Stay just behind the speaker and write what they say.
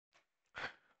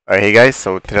Alright, hey guys,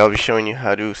 so today I'll be showing you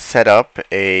how to set up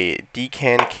a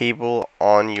DKAN cable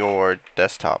on your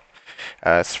desktop.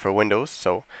 It's for Windows,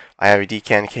 so I have a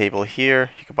DKAN cable here.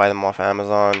 You can buy them off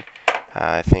Amazon.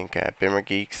 I think Bimmer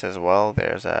Geeks as well.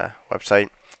 There's a website.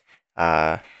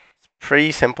 It's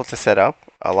pretty simple to set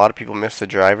up. A lot of people miss the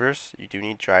drivers. You do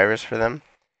need drivers for them,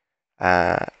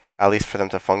 at least for them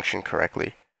to function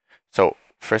correctly. So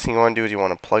first thing you want to do is you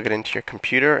want to plug it into your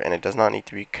computer, and it does not need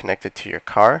to be connected to your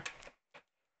car.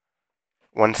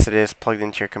 Once it is plugged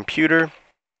into your computer,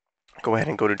 go ahead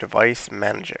and go to Device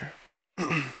Manager.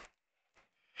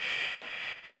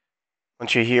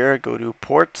 Once you're here, go to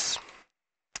Ports,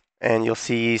 and you'll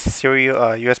see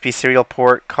USB serial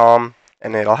port, COM,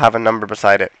 and it'll have a number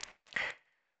beside it.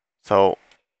 So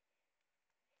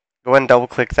go ahead and double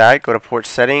click that, go to Port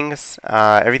Settings.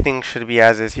 Everything should be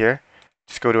as is here.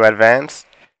 Just go to Advanced,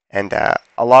 and a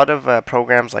lot of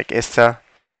programs like Ista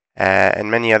and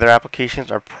many other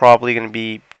applications are probably going to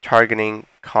be targeting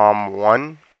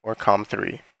COM1 or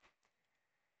COM3.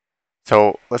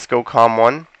 So let's go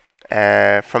COM1.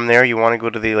 From there, you want to go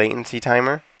to the latency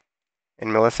timer in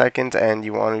milliseconds, and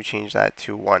you want to change that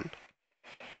to 1.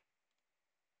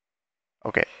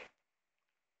 Okay.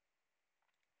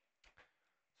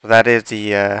 So that is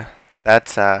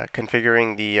that's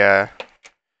configuring the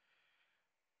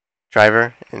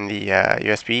driver in the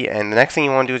USB. And the next thing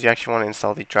you want to do is you actually want to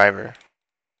install the driver.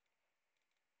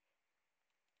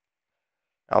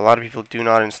 A lot of people do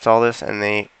not install this, and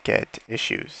they get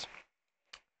issues.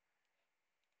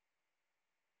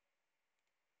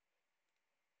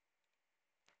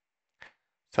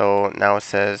 So now it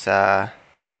says that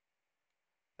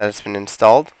it's been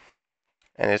installed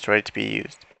and it's ready to be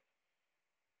used.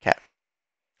 Okay.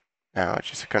 Now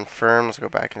just to confirm, let's go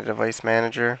back into Device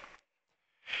Manager,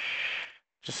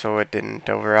 just so it didn't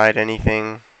override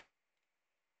anything.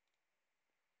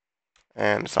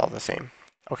 And it's all the same.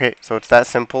 Okay, so it's that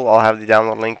simple. I'll have the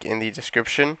download link in the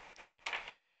description.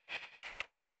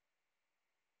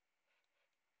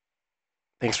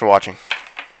 Thanks for watching.